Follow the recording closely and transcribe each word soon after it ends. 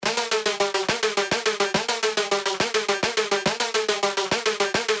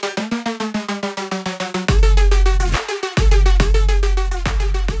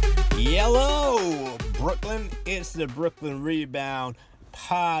the Brooklyn Rebound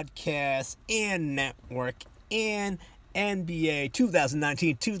podcast and network and NBA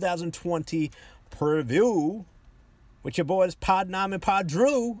 2019-2020 preview with your boys Pod Nam and Pod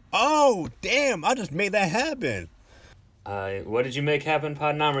Drew. Oh, damn, I just made that happen. What did you make happen,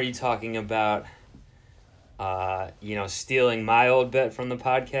 Pod Nam? Are you talking about, stealing my old bit from the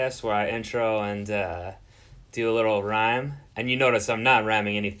podcast where I intro and do a little rhyme? And you notice I'm not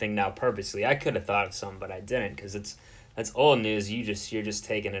rhyming anything now purposely. I could have thought of some, but I didn't because that's old news. You're just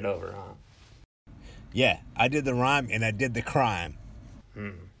taking it over, huh? Yeah, I did the rhyme and I did the crime.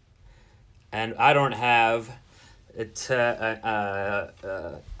 And I don't have it. I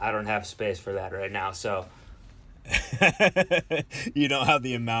don't have space for that right now. So you don't have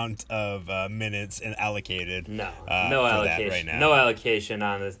the amount of minutes allocated. No allocation right now. No allocation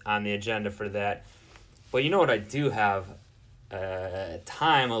on the agenda for that. But you know what I do have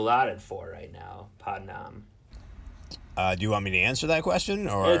time allotted for right now, Pod Nam? Do you want me to answer that question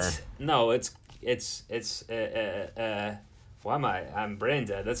or? Why am I'm brain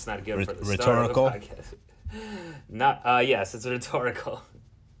dead? That's not good for the rhetorical? start of the podcast. Yes, it's rhetorical.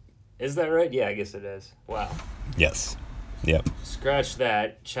 Is that right? Yeah, I guess it is. Wow. Yes. Yep. Scratch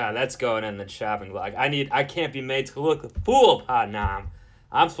that. That's going in the chopping block. I can't be made to look a fool, Pod Nam.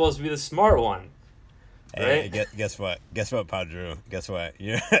 I'm supposed to be the smart one. Hey, right? guess what? Guess what, Pod Drew? Guess what?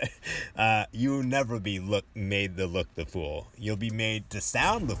 You'll never be made to look the fool. You'll be made to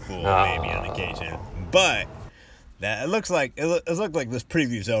sound the fool, maybe on occasion. But it looks like this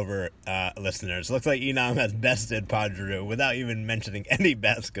preview's over, listeners. It looks like Enam has bested Pod Drew without even mentioning any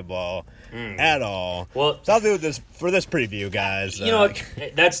basketball at all. Well, so I'll do this for this preview, guys. You know what?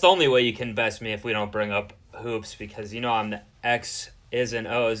 That's the only way you can best me if we don't bring up hoops, because I'm the X's and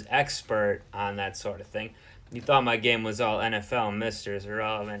O's expert on that sort of thing. You thought my game was all NFL misters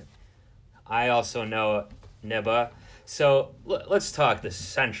irrelevant. I also know Nibba. So let's talk the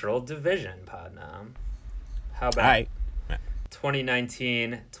Central Division, Pod Nam. How about all right.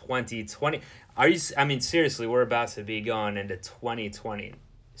 2019-2020? Seriously, we're about to be going into 2020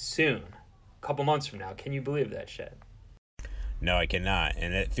 soon. A couple months from now. Can you believe that shit? No, I cannot.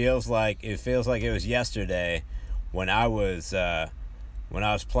 And it feels like it was yesterday when I was playing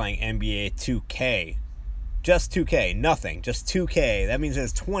NBA 2K. Just 2K, nothing, just 2K. That means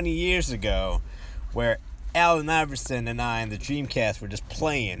it's 20 years ago where Allen Iverson and I and the Dreamcast were just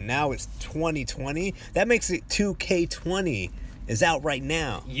playing. Now it's 2020. That makes it 2K20 is out right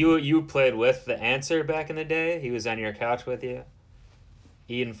now. You played with the Answer back in the day? He was on your couch with you?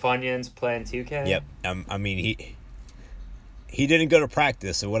 Eating Funyuns, playing 2K? Yep. He didn't go to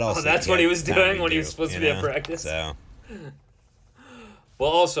practice, so what else? Oh, that's what he was doing when he was supposed to be at practice? So.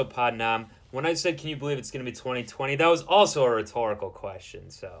 Well, also, Pod Nam, when I said, can you believe it's going to be 2020, that was also a rhetorical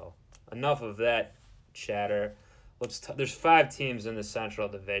question. So, enough of that chatter. There's 5 teams in the Central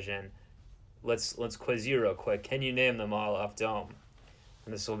Division. Let's quiz you real quick. Can you name them all off dome?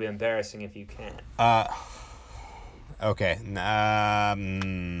 And this will be embarrassing if you can. Okay.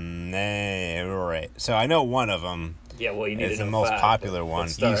 Right. So I know one of them. Yeah, well, you need to know the most 5, popular one,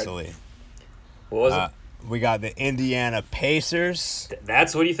 easily. What was it? We got the Indiana Pacers.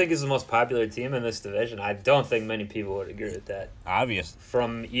 That's what you think is the most popular team in this division? I don't think many people would agree with that. Obviously,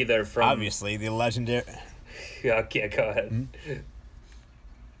 the legendary. Okay, go ahead.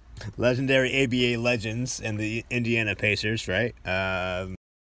 Legendary ABA legends and the Indiana Pacers, right?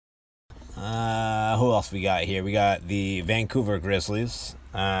 Who else we got here? We got the Vancouver Grizzlies.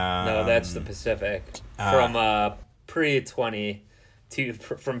 No, that's the Pacific. From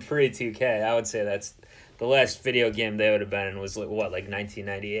pre-2K, I would say that's the last video game they would have been in was like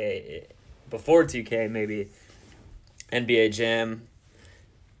 1998. Before 2K, maybe NBA Jam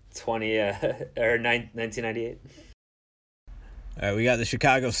 1998. All right, we got the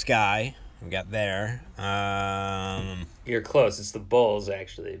Chicago Sky. We got there. You're close. It's the Bulls,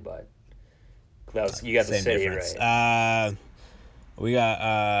 actually, but you got the city difference. right. We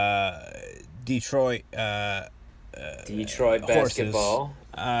got Detroit. Detroit basketball.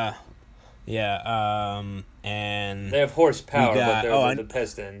 And they have horsepower, but they're the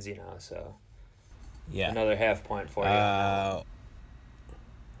Pistons, so yeah. Another half point for you.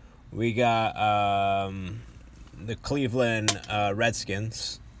 We got the Cleveland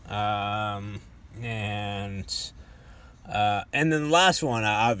Redskins, and then the last one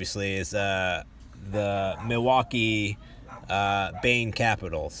obviously is the Milwaukee Bane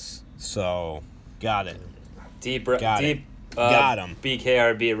Capitals. So got it. Got him.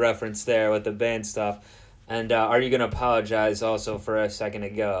 BKRB reference there with the band stuff. And are you going to apologize also for a second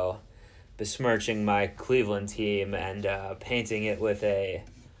ago besmirching my Cleveland team and painting it with a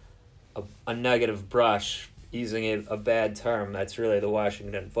negative brush using a bad term. That's really the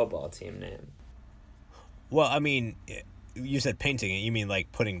Washington football team name. Well, I mean, you said painting it. You mean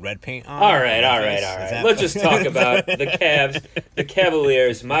like putting red paint on? All right. Let's just talk about the Cavs, the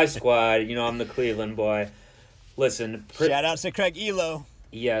Cavaliers, my squad. I'm the Cleveland boy. Listen. Shout outs to Craig Elo.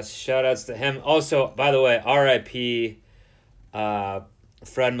 Yes, shout outs to him. Also, by the way, R.I.P.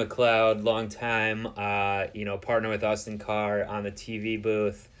 Fred McLeod, long time, partner with Austin Carr on the TV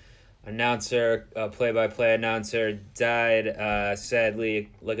booth. Announcer, play-by-play announcer, died sadly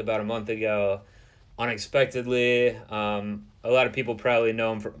like about a month ago, unexpectedly. A lot of people probably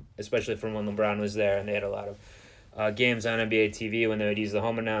know him, especially from when LeBron was there, and they had a lot of games on NBA TV when they would use the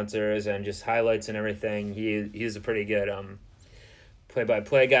home announcers and just highlights and everything. He's a pretty good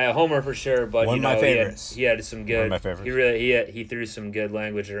play-by-play guy, a homer for sure, but one of my favorites. He had some good. One of my favorites. He threw some good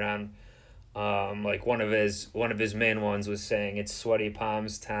language around. Like one of his main ones was saying it's sweaty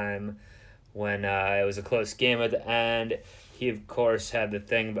palms time when it was a close game at the end. He of course had the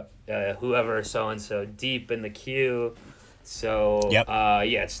thing, whoever so and so deep in the queue. So yep.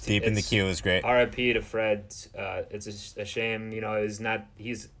 It's deep in the queue is great. R.I.P. to Fred. It's a shame.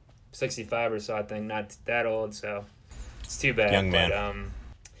 He's 65 or so, I think, not that old. So. It's too bad. Young man.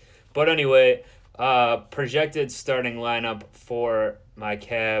 But anyway, projected starting lineup for my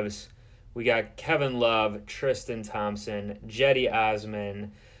Cavs. We got Kevin Love, Tristan Thompson, Jetty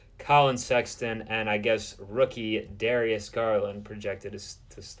Osman, Colin Sexton, and I guess rookie Darius Garland projected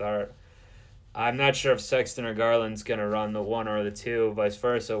to start. I'm not sure if Sexton or Garland's going to run the one or the two, vice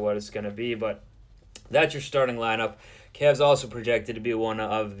versa, what it's going to be, but that's your starting lineup. Cavs also projected to be one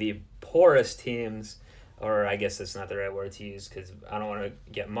of the poorest teams, or I guess that's not the right word to use because I don't want to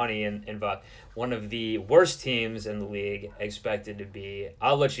get money involved. One of the worst teams in the league, expected to be.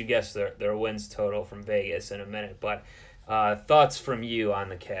 I'll let you guess their wins total from Vegas in a minute, but thoughts from you on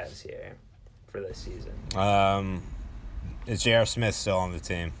the Cavs here for this season? Is J.R. Smith still on the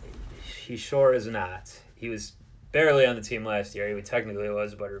team? He sure is not. He was barely on the team last year. He technically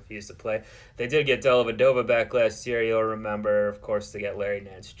was, but refused to play. They did get Dellavedova back last year. You'll remember, of course, they got Larry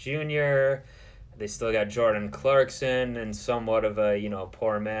Nance Jr., They still got Jordan Clarkson in somewhat of a,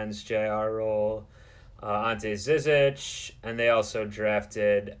 poor man's JR role. Ante Zizic, and they also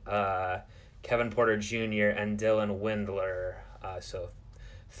drafted Kevin Porter Jr. and Dylan Windler. So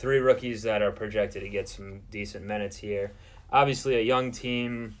 3 rookies that are projected to get some decent minutes here. Obviously a young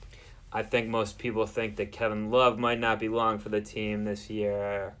team. I think most people think that Kevin Love might not be long for the team this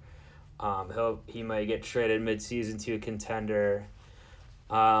year. He might get traded midseason to a contender.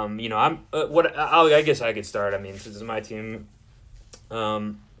 I guess I could start. I mean, since it's my team,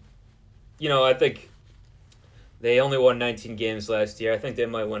 I think they only won 19 games last year. I think they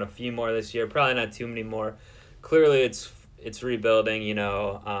might win a few more this year. Probably not too many more. Clearly, it's rebuilding.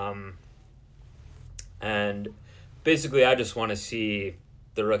 And basically, I just want to see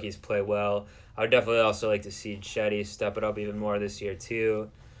the rookies play well. I would definitely also like to see Chetty step it up even more this year too.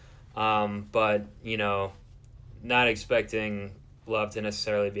 But not expecting Love to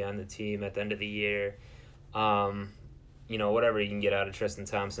necessarily be on the team at the end of the year. Whatever you can get out of Tristan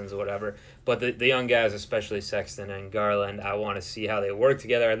Thompson's or whatever. But the young guys, especially Sexton and Garland, I want to see how they work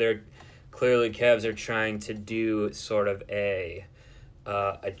together. Clearly, Cavs are trying to do sort of a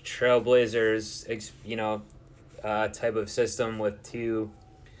Trailblazers, type of system with 2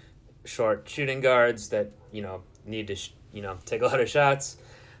 short shooting guards that, need to, take a lot of shots.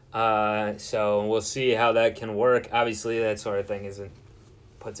 So we'll see how that can work. Obviously, that sort of thing isn't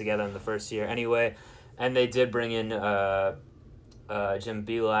put together in the first year anyway. And they did bring in Jim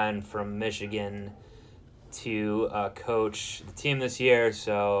Beeline from Michigan to coach the team this year.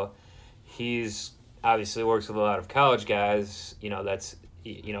 So he's obviously works with a lot of college guys.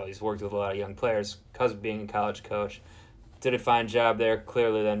 He's worked with a lot of young players because of being a college coach. Did a fine job there.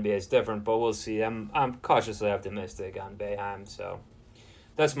 Clearly, the NBA is different, but we'll see. I'm cautiously optimistic on Boeheim, so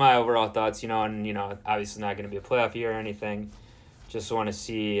that's my overall thoughts, obviously not going to be a playoff year or anything. Just want to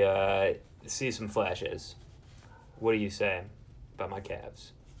see some flashes. What do you say about my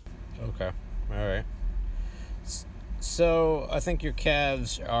Cavs? Okay. All right. So I think your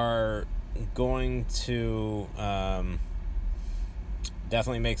Cavs are going to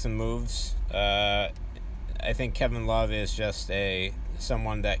definitely make some moves. I think Kevin Love is just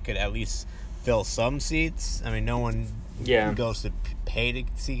someone that could at least fill some seats. I mean, no one goes to pay to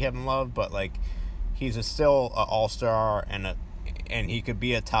see Kevin Love, but he's still an all-star and he could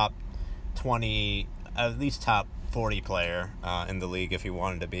be a top 20, at least top 40 player in the league if he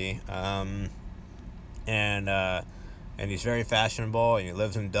wanted to be. And he's very fashionable, and he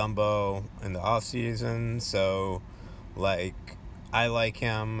lives in Dumbo in the off season. So I like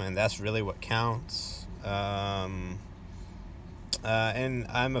him, and that's really what counts. And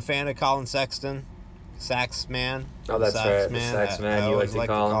I'm a fan of Colin Sexton, Sax Man. Oh, that's right, the Sax Man. You like to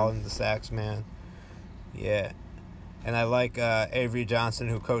call him the Sax Man. Yeah. And I like Avery Johnson,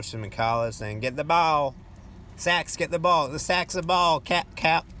 who coached him in college, saying, "Get the ball, Sax, get the ball. The Sax the ball, Pau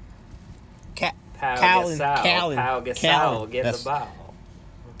Gasol, get the ball.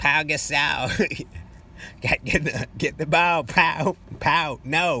 Pau Gasol, get the ball, Pau.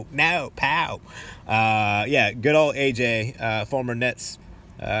 No, Pau." Yeah, good old AJ, former Nets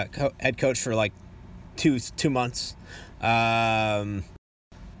head coach for like two months.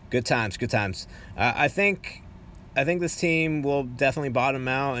 Good times. I think this team will definitely bottom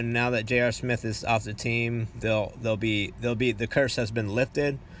out, and now that J.R. Smith is off the team, they'll be the curse has been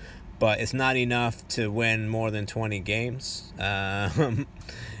lifted, but it's not enough to win more than 20 games.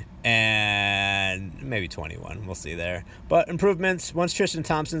 And maybe 21. We'll see there. But improvements, once Tristan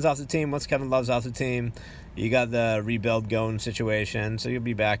Thompson's off the team, once Kevin Love's off the team, you got the rebuild going situation, so you'll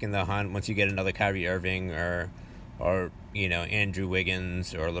be back in the hunt once you get another Kyrie Irving or Andrew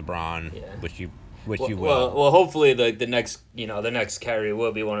Wiggins or LeBron, yeah. which you will. Well, hopefully the next Kyrie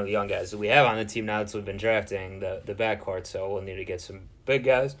will be one of the young guys that we have on the team now that we've been drafting the backcourt, so we'll need to get some big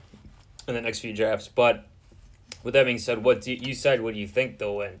guys in the next few drafts. But with that being said, what do you think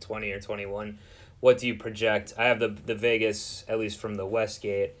they'll win, 20 or 21? What do you project? I have the Vegas, at least from the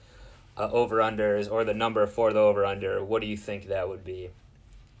Westgate, over-unders, or the number for the over-under. What do you think that would be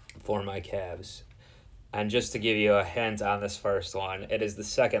for my Cavs? And just to give you a hint on this first one, it is the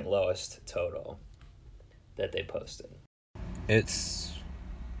second lowest total that they posted. It's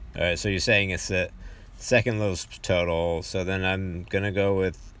all right. So you're saying it's the second lowest total. So then I'm gonna go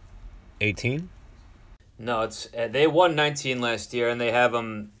with 18. No, it's they won 19 last year, and they have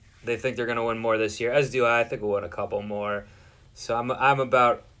them. They think they're gonna win more this year, as do I. I think we'll win a couple more. So I'm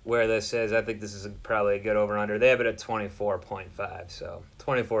about where this is. I think this is probably a good over-under. They have it at 24.5, so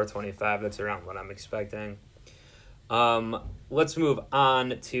 24-25, that's around what I'm expecting. Let's move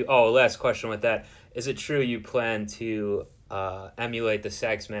on to, last question with that. Is it true you plan to emulate the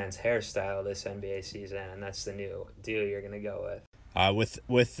Sax Man's hairstyle this NBA season, and that's the new deal you're going to go with?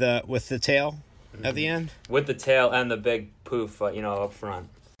 With the tail at the end? With the tail and the big poof, up front.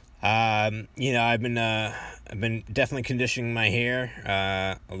 I've been definitely conditioning my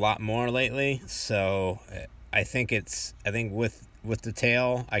hair a lot more lately, so I think with the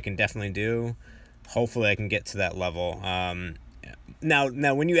tail I can definitely do. Hopefully I can get to that level.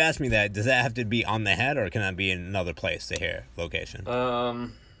 Now when you ask me that, does that have to be on the head, or can that be in another place, the hair location?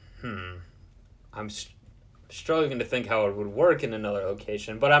 I'm struggling to think how it would work in another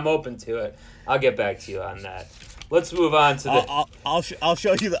location, but I'm open to it. I'll get back to you on that. Let's move on to the... I'll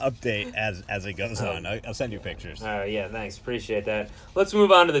show you the update as it goes on. I'll send you pictures. All right, yeah, thanks. Appreciate that. Let's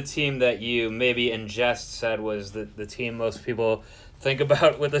move on to the team that you maybe in jest said was the team most people think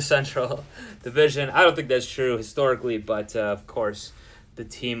about with the Central Division. I don't think that's true historically, but of course, the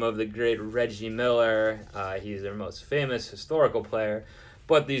team of the great Reggie Miller. He's their most famous historical player.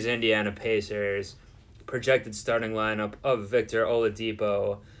 But these Indiana Pacers, projected starting lineup of Victor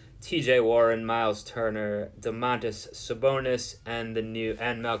Oladipo, T.J. Warren, Miles Turner, Domantas Sabonis, and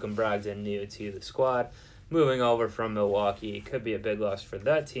Malcolm Brogdon new to the squad. Moving over from Milwaukee could be a big loss for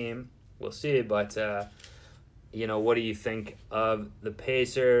that team. We'll see, but what do you think of the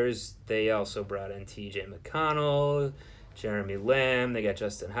Pacers? They also brought in T.J. McConnell, Jeremy Lamb. They got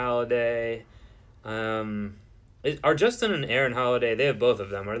Justin Holiday. Are Justin and Aaron Holiday? They have both of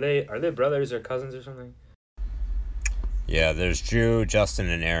them. Are they brothers or cousins or something? Yeah, there's Drew, Justin,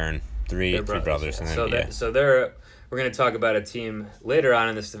 and Aaron. Three brothers. Yeah. And We're going to talk about a team later on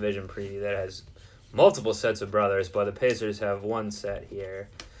in this division preview that has multiple sets of brothers, but the Pacers have one set here.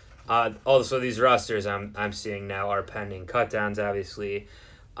 Also, these rosters I'm seeing now are pending cutdowns. Obviously,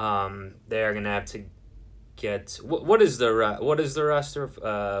 they are going to have to get what is the roster?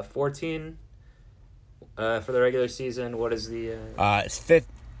 14 for the regular season. What is the? It's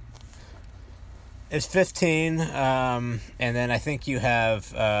 15. It's 15, and then I think you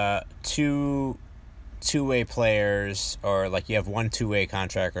have two-way players, or like you have one two-way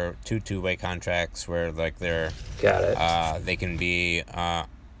contract or two-way contracts where like they're got it. They can be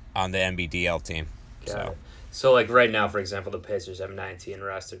on the NBDL team. Got it. So like right now, for example, the Pacers have 19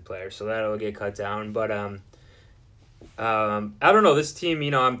 rostered players, so that'll get cut down. But I don't know, this team.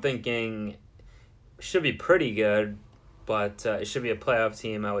 I'm thinking should be pretty good, but it should be a playoff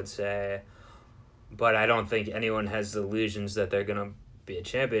team, I would say. But I don't think anyone has the illusions that they're gonna be a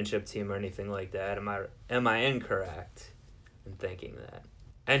championship team or anything like that. Am I incorrect in thinking that?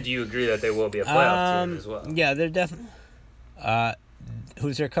 And do you agree that they will be a playoff team as well? Yeah, they're definitely.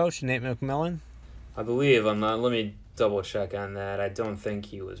 Who's their coach? Nate McMillan. I believe I'm not. Let me double check on that. I don't think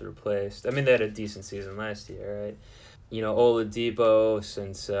he was replaced. I mean, they had a decent season last year, right? Oladipo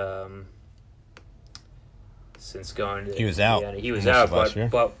since going to he was out. Indiana, he was out,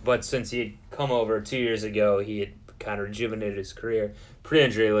 but since he had come over 2 years ago, he had kind of rejuvenated his career.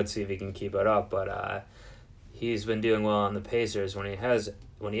 Pre-injury, let's see if he can keep it up. But he's been doing well on the Pacers when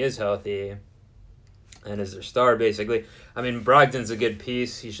he is healthy, and is their star basically. I mean, Brogdon's a good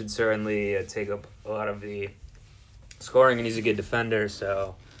piece. He should certainly take up a lot of the scoring, and he's a good defender.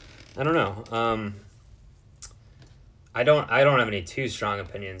 So I don't know. I don't have any too strong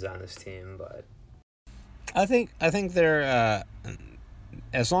opinions on this team, but I think they're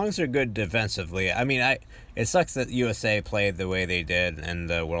as long as they're good defensively. I mean, it sucks that USA played the way they did in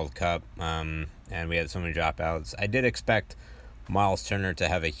the World Cup, and we had so many dropouts. I did expect Miles Turner to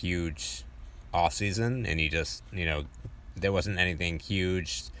have a huge offseason, and he just, there wasn't anything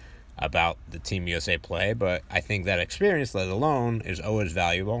huge about the Team USA play, but I think that experience, let alone, is always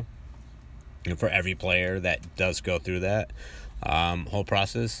valuable for every player that does go through that whole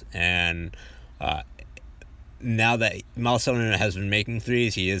process. And now that Miles Turner has been making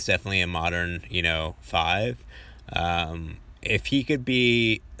threes, he is definitely a modern, 5. If he could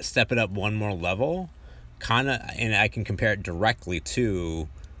step it up one more level, and I can compare it directly to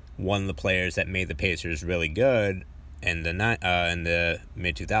one of the players that made the Pacers really good in the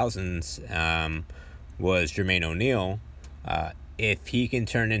mid 2000s was Jermaine O'Neal. If he can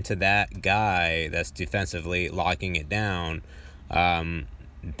turn into that guy that's defensively locking it down,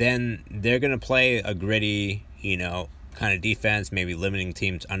 then they're gonna play a gritty, kind of defense, maybe limiting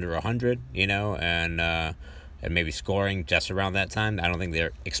teams under 100, and maybe scoring just around that time. I don't think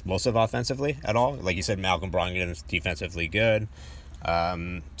they're explosive offensively at all. Like you said, Malcolm Brogdon's defensively good.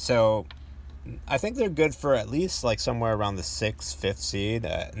 So I think they're good for at least like somewhere around the 6th, 5th seed,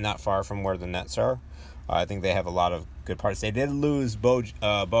 not far from where the Nets are. I think they have a lot of good parts. They did lose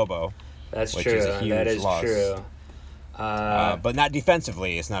Bobo. That's which true. Is a huge that is loss. True. But not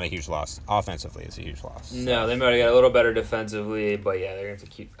defensively, it's not a huge loss. Offensively, it's a huge loss. No, they might have got a little better defensively, but yeah, they're going to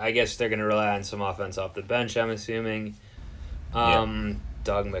keep. I guess they're going to rely on some offense off the bench, I'm assuming.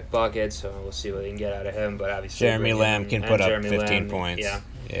 Doug McBucket, so we'll see what they can get out of him. But obviously, Jeremy Lamb can put up 15 points.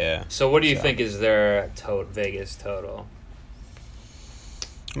 Yeah. So what do you think is their Vegas total?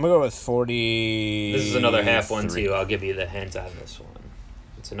 I'm going to go with 40. This is another half one, too. I'll give you the hint on this one.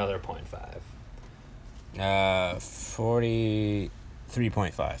 It's another 0.5.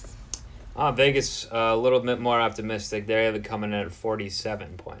 43.5. Vegas a little bit more optimistic. They have it coming in at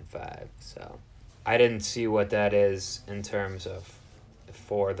 47.5. So I didn't see what that is in terms of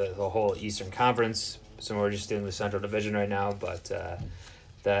for the whole Eastern Conference. So we're just doing the Central Division right now, but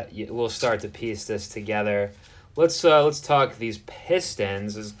we'll start to piece this together. Let's talk these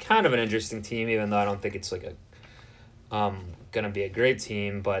Pistons. It's kind of an interesting team, even though I don't think it's like gonna be a great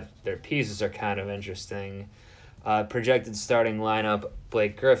team, but their pieces are kind of interesting. Projected starting lineup: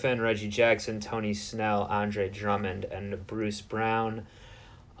 Blake Griffin, Reggie Jackson, Tony Snell, Andre Drummond, and Bruce Brown.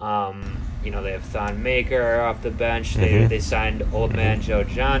 They have Thon Maker off the bench. They signed old man Joe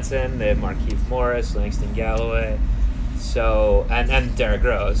Johnson. They have Markieff Morris, Langston Galloway. So and Derrick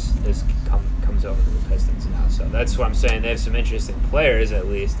Rose comes over to the Pistons now. So that's what I'm saying. They have some interesting players at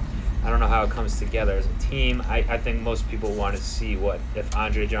least. I don't know how it comes together as a team. I think most people want to see if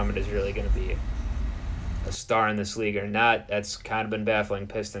Andre Drummond is really going to be a star in this league or not. That's kind of been baffling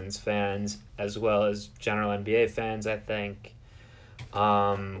Pistons fans as well as general NBA fans, I think.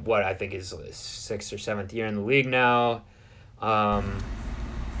 I think is his 6th or 7th year in the league now.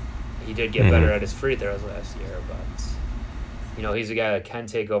 He did get better at his free throws last year, but he's a guy that can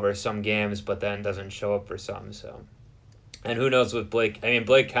take over some games, but then doesn't show up for some. So, and who knows with Blake? I mean,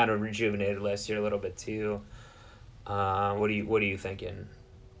 Blake kind of rejuvenated last year a little bit too. What are you thinking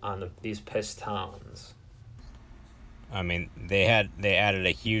on these Pistons? I mean, they added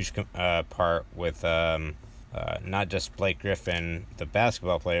a huge part with not just Blake Griffin, the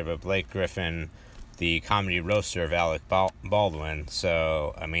basketball player, but Blake Griffin, the comedy roaster of Alec Baldwin.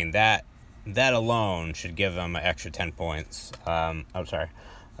 So, I mean, that alone should give them an extra 10 points. I'm sorry.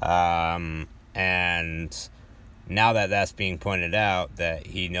 And now that that's being pointed out, that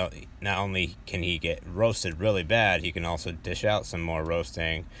not only can he get roasted really bad, he can also dish out some more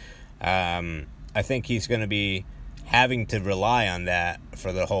roasting. I think he's going to be having to rely on that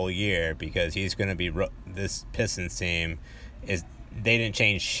for the whole year, because he's going to be this Pistons team they didn't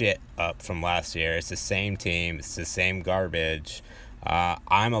change shit up from last year. It's the same team. It's the same garbage.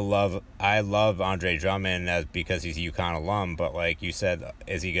 I love Andre Drummond because he's a UConn alum, but like you said,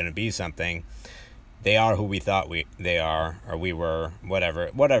 is he going to be something? they are who we thought they are, or we were,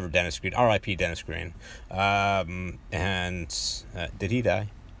 whatever. Dennis Green, R.I.P. Dennis Green. Did he die?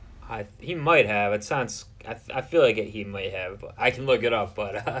 He might have. It sounds. I feel like he might have. But I can look it up,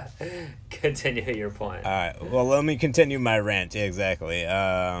 but continue your point. All right. Well, let me continue my rant. Exactly.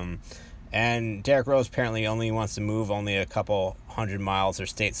 And Derrick Rose apparently only wants to move only a couple 100 miles or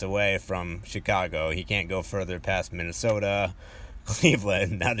states away from Chicago. He can't go further past Minnesota,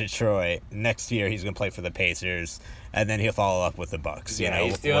 Cleveland, now Detroit. Next year he's going to play for the Pacers, and then he'll follow up with the Bucks. He's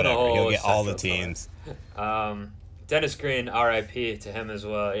doing whatever. The whole he'll get all the teams. Dennis Green, R.I.P. to him as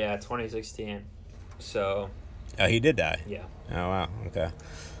well. Yeah, 2016. So. Oh, he did die. Yeah. Oh wow. Okay.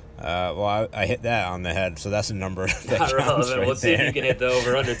 Well, I hit that on the head, so that's a number that not relevant. Right, we'll see if you can hit the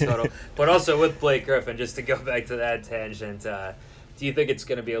over/under total. But also with Blake Griffin, just to go back to that tangent, do you think it's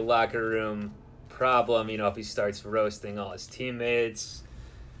going to be a locker room problem? If he starts roasting all his teammates,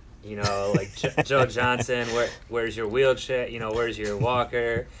 like Joe Johnson, where's your wheelchair? Where's your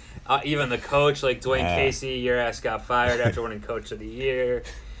walker? Even the coach, like Dwayne Casey, your ass got fired after winning Coach of the Year.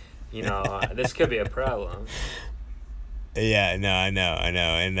 This could be a problem. Yeah, no, I know,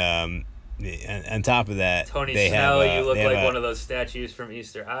 and on top of that, Tony Snell, you look like one of those statues from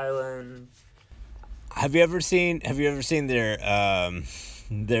Easter Island. Have you ever seen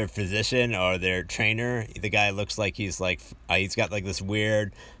their physician or their trainer? The guy looks like he's got like this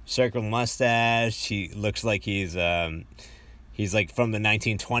weird circle mustache. He looks like he's like from the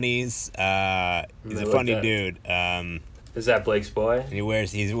 1920s. He's a funny dude. Is that Blake's boy?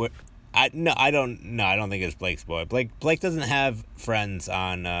 And I don't think it's Blake's boy. Blake doesn't have friends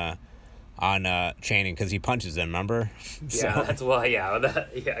on training because he punches them. Remember? Yeah, I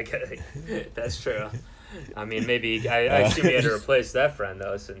get it. That's true. I mean, maybe I assume he had to replace that friend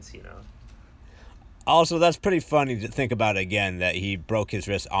though, since Also, that's pretty funny to think about again that he broke his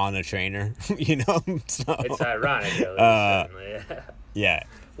wrist on a trainer. So, it's ironic, certainly. Yeah.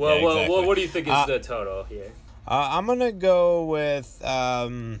 Well, exactly. Well, what do you think is the total here? I'm gonna go with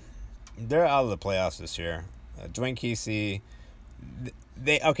they're out of the playoffs this year. Dwayne Casey,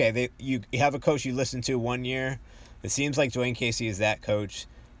 you have a coach you listen to 1 year. It seems like Dwayne Casey is that coach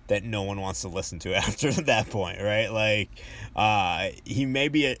that no one wants to listen to after that point, right? Like, he may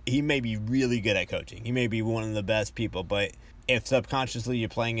be really good at coaching. He may be one of the best people, but if subconsciously you're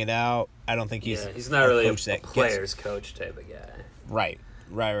playing it out, I don't think he's not really a player's coach type of guy. Right.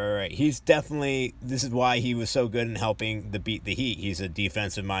 He's definitely, this is why he was so good in helping beat the Heat. He's a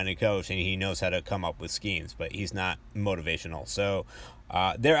defensive-minded coach, and he knows how to come up with schemes, but he's not motivational. So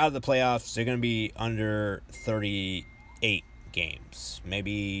they're out of the playoffs. They're going to be under 38 games,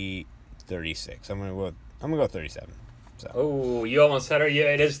 maybe 36. I'm gonna go 37. So. Oh, you almost hit her.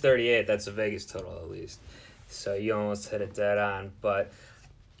 Yeah, it is 38. That's a Vegas total at least. So you almost hit it dead on, but.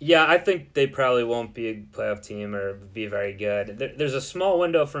 Yeah, I think they probably won't be a playoff team or be very good. There's a small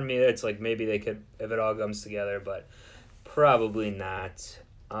window for me that's like maybe they could if it all comes together, but probably not.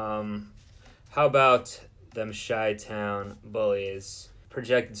 How about them Chi-Town Bullies?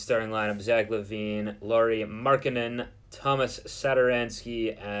 Projected starting lineup: Zach LaVine, Lauri Markkanen, Thomas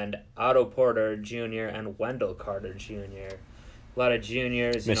Satoransky, and Otto Porter Jr. and Wendell Carter Jr. A lot of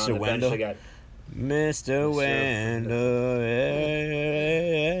juniors. Mr. On the Wendell? bench they got Mr. Wendell,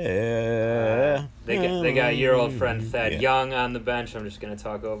 they got your old friend Thad Young on the bench. I'm just going to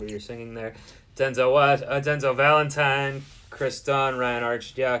talk over your singing there. Denzel Valentine, Chris Dunn, Ryan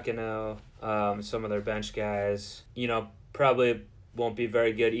Arcidiacono, some of their bench guys. Probably won't be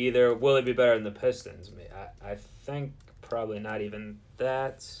very good either. Will it be better than the Pistons? I think probably not even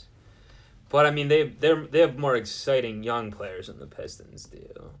that. But I mean, they have more exciting young players than the Pistons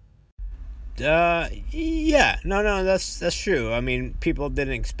do. Yeah, no, that's true. I mean, people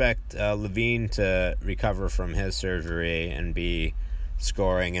didn't expect LaVine to recover from his surgery and be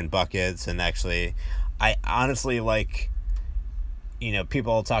scoring and buckets. And actually, I honestly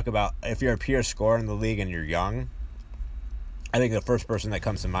people talk about if you're a pure scorer in the league and you're young. I think the first person that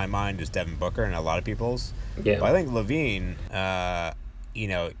comes to my mind is Devin Booker and a lot of people's. Yeah. But I think LaVine,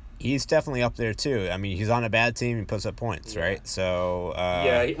 he's definitely up there too. I mean, he's on a bad team. He puts up points, right? So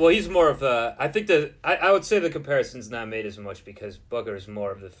he's more of a. I think I would say the comparison's not made as much because Booker's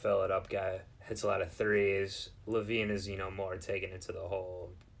more of the fill it up guy. Hits a lot of threes. LaVine is more taken into the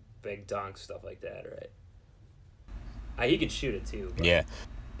whole big dunk stuff like that, right? He could shoot it too. But. Yeah.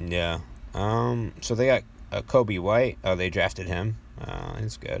 So they got Kobe White. Oh, they drafted him.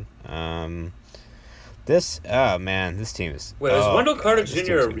 He's good. This team is... Wait, was Wendell Carter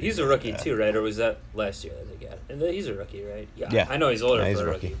Jr., he's a rookie too, right? Or was that last year that they got? And he's a rookie, right? Yeah. I know he's older for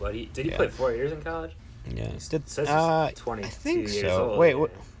a rookie, but did he play 4 years in college? Yeah. It says he's 22 I think years so. old. Wait,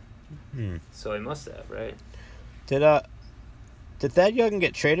 So he must have, right? Did Thad Young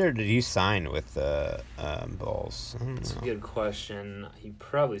get traded, or did he sign with the Bulls? That's a good question. He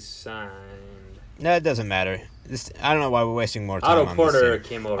probably signed. No, it doesn't matter. I don't know why we're wasting more time Otto on Porter this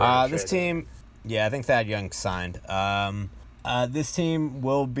came over. This team, yeah, I think Thad Young signed. This team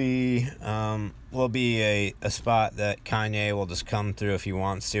will be a spot that Kanye will just come through if he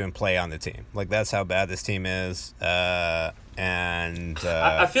wants to and play on the team. Like, that's how bad this team is. I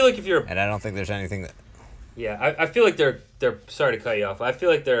feel like if you're, and I don't think there's anything that. Yeah, I feel like they're sorry to cut you off. I feel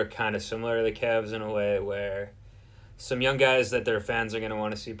like they're kind of similar to the Cavs in a way where some young guys that their fans are going to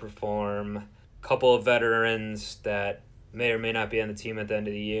want to see perform, couple of veterans that may or may not be on the team at the end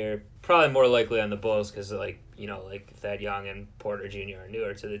of the year. Probably more likely on the Bulls because like Thad Young and Porter Jr. are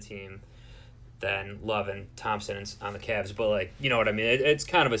newer to the team than Love and Thompson on the Cavs. But like, you know what I mean? It's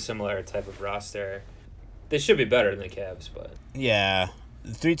kind of a similar type of roster. They should be better than the Cavs, but yeah.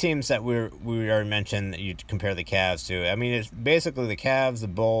 The three teams that we already mentioned that you compare the Cavs to, I mean, it's basically the Cavs, the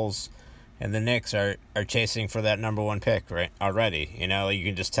Bulls, and the Knicks are chasing for that number one pick right already. You know, you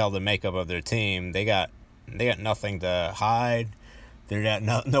can just tell the makeup of their team. They got nothing to hide. They got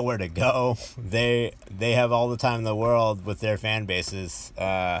nowhere to go. They have all the time in the world with their fan bases,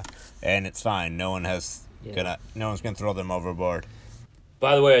 and it's fine. No one's gonna throw them overboard.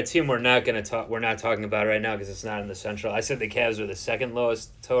 By the way, a team we're not talking about right now because it's not in the Central. I said the Cavs were the second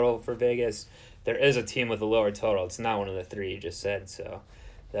lowest total for Vegas. There is a team with a lower total. It's not one of the three you just said, so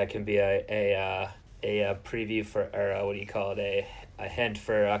that can be a preview for, or what do you call it, a hint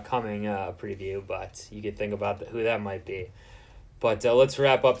for a coming preview. But you could think about who that might be. But let's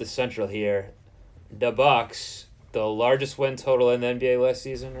wrap up the Central here. The Bucks, the largest win total in the NBA last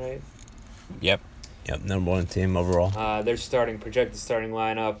season, right? Yep, number one team overall. Their projected starting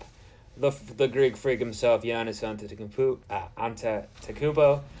lineup, the Greek freak himself, Giannis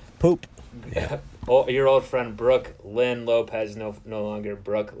Antetokounmpo. Poop. Yeah. Your old friend Brooke Lynn Lopez, no longer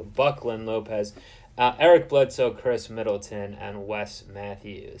Buck Lynn Lopez. Eric Bledsoe, Chris Middleton, and Wes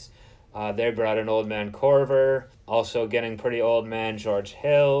Matthews. They brought in old man Corver, also getting pretty old man George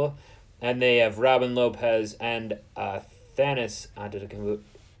Hill, and they have Robin Lopez and Thanos Antetokounmpo.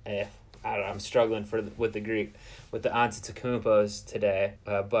 I don't know, I'm struggling with the Antetokounmpos today.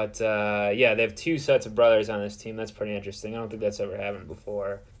 But they have two sets of brothers on this team. That's pretty interesting. I don't think that's ever happened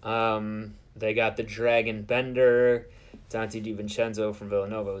before. They got the Dragon Bender, Dante DiVincenzo from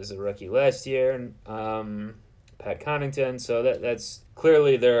Villanova was a rookie last year, and Pat Connaughton. So that's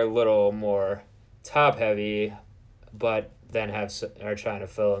clearly they're a little more top heavy, but then are trying to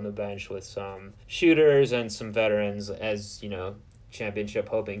fill in the bench with some shooters and some veterans, as you know, championship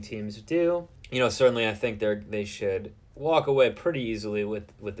hoping teams do. You know, certainly I think they should walk away pretty easily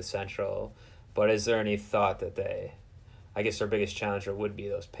with the Central, but is there any thought that I guess their biggest challenger would be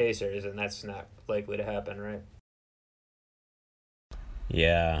those Pacers, and that's not likely to happen, right?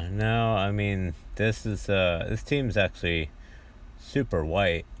 Yeah, no, I mean, this team's actually super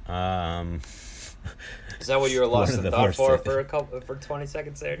white. Is that what you were lost in thought for 20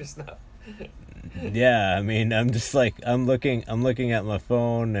 seconds there just now? Yeah, I mean, I'm just like I'm looking at my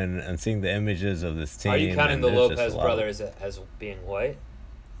phone and seeing the images of this team. Are you counting the Lopez brothers as being white?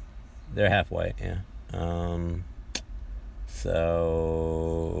 They're half white, yeah. So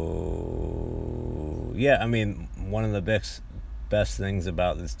yeah, I mean, one of the best things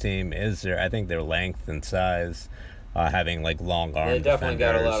about this team is I think their length and size, having like long arms. They definitely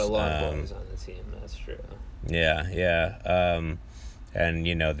got a lot of long boys on the team. That's true. Yeah. And,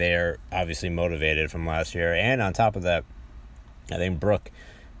 you know, they're obviously motivated from last year. And on top of that, I think Brooke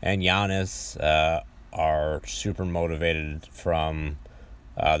and Giannis are super motivated from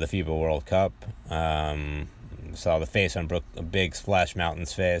the FIBA World Cup. Saw the face on Brooke, a big Splash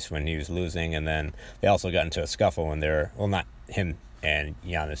Mountain's face when he was losing. And then they also got into a scuffle when not him and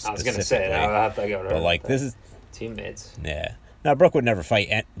Giannis I was going to say that. I thought I would but, like, this is... Teammates. Yeah. Now, Brooke would never fight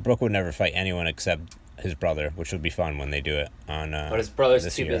anyone except his brother, which would be fun when they do it on. But his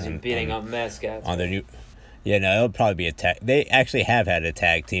brother's too busy beating up mascots. On their new, yeah, no, it'll probably be a tag. They actually have had a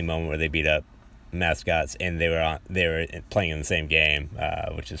tag team moment where they beat up mascots, and they were playing in the same game,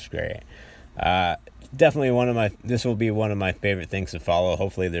 which is great. Definitely this will be one of my favorite things to follow.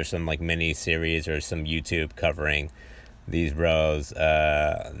 Hopefully, there's some like mini series or some YouTube covering these bros.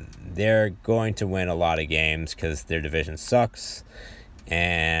 They're going to win a lot of games because their division sucks.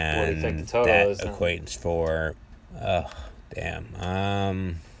 And what do you think the total that is equates for, damn.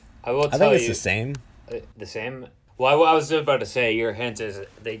 I will tell you. I think it's the same. The same? Well, I was about to say your hint is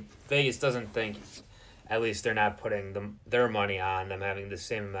Vegas doesn't think, at least they're not putting their money on them having the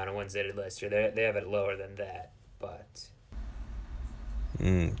same amount of wins they did last year. They have it lower than that, but.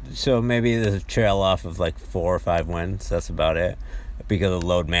 So maybe there's a trail off of like 4 or 5 wins. That's about it, because of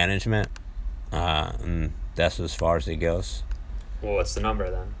load management. And that's as far as it goes. Well, what's the number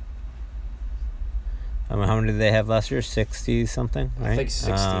then? How many did they have last year? 60 something, right? I think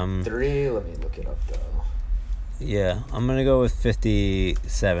 63. Let me look it up though. Yeah, I'm gonna go with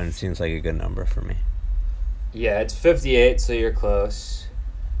 57. Seems like a good number for me. Yeah, it's 58, so you're close.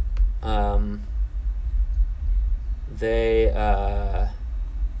 They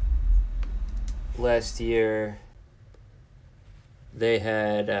last year they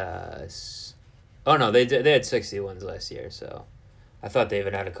had they had 60 wins last year, so I thought they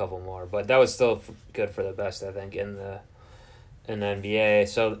even had a couple more, but that was still good for the best, I think, in the NBA.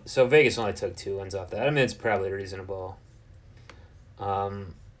 So Vegas only took 2 wins off that. I mean, it's probably reasonable.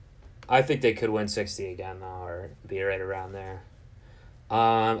 I think they could win 60 again though, or be right around there.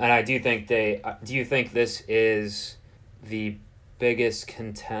 And I do think do you think this is the biggest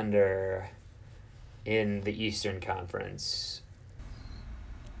contender in the Eastern Conference?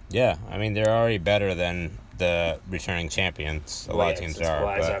 Yeah, I mean, they're already better than the returning champions. A lot of teams are.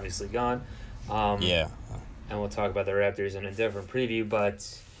 Kawhi's obviously gone. Yeah. And we'll talk about the Raptors in a different preview,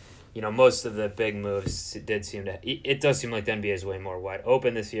 but most of the big moves did seem to. It does seem like the NBA is way more wide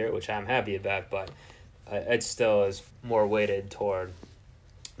open this year, which I'm happy about, but it still is more weighted toward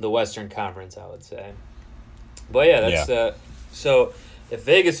the Western Conference, I would say. But yeah, that's so if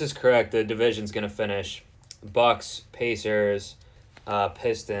Vegas is correct, the division's going to finish Bucks, Pacers,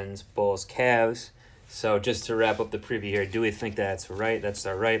 Pistons, Bulls, Cavs. So just to wrap up the preview here, do we think that's right? That's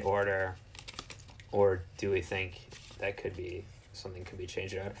the right order, or do we think that something could be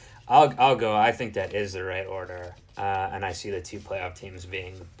changed around? I'll go. I think that is the right order, and I see the 2 playoff teams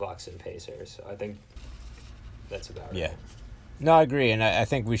being the Bucks and Pacers. So I think that's about it. No, I agree, and I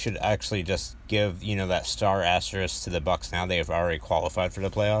think we should actually just give that star asterisk to the Bucks now. They've already qualified for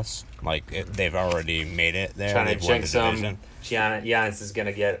the playoffs. They've already made it there. Trying to They've won the jinx them. division. Giannis is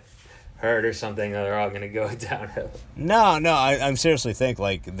gonna get hurt or something. They're all gonna go downhill. No, I'm seriously think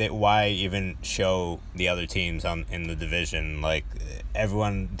why even show the other teams in the division?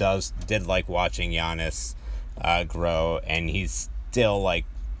 Everyone did like watching Giannis grow, and he's still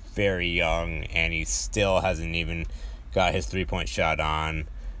very young, and he still hasn't even got his 3-point shot on.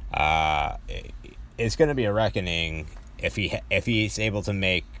 It's going to be a reckoning if he's able to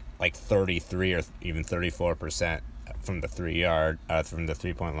make 33 or even 34% from the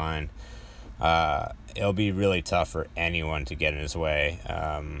 3-point line. It'll be really tough for anyone to get in his way,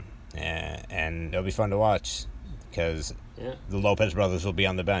 and it'll be fun to watch because the Lopez brothers will be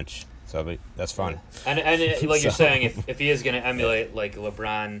on the bench, so that's fun. Yeah. And like you're saying, if he is going to emulate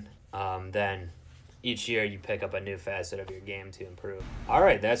LeBron, then each year you pick up a new facet of your game to improve. All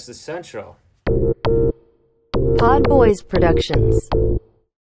right, that's the Central. Pod Boyz Productions.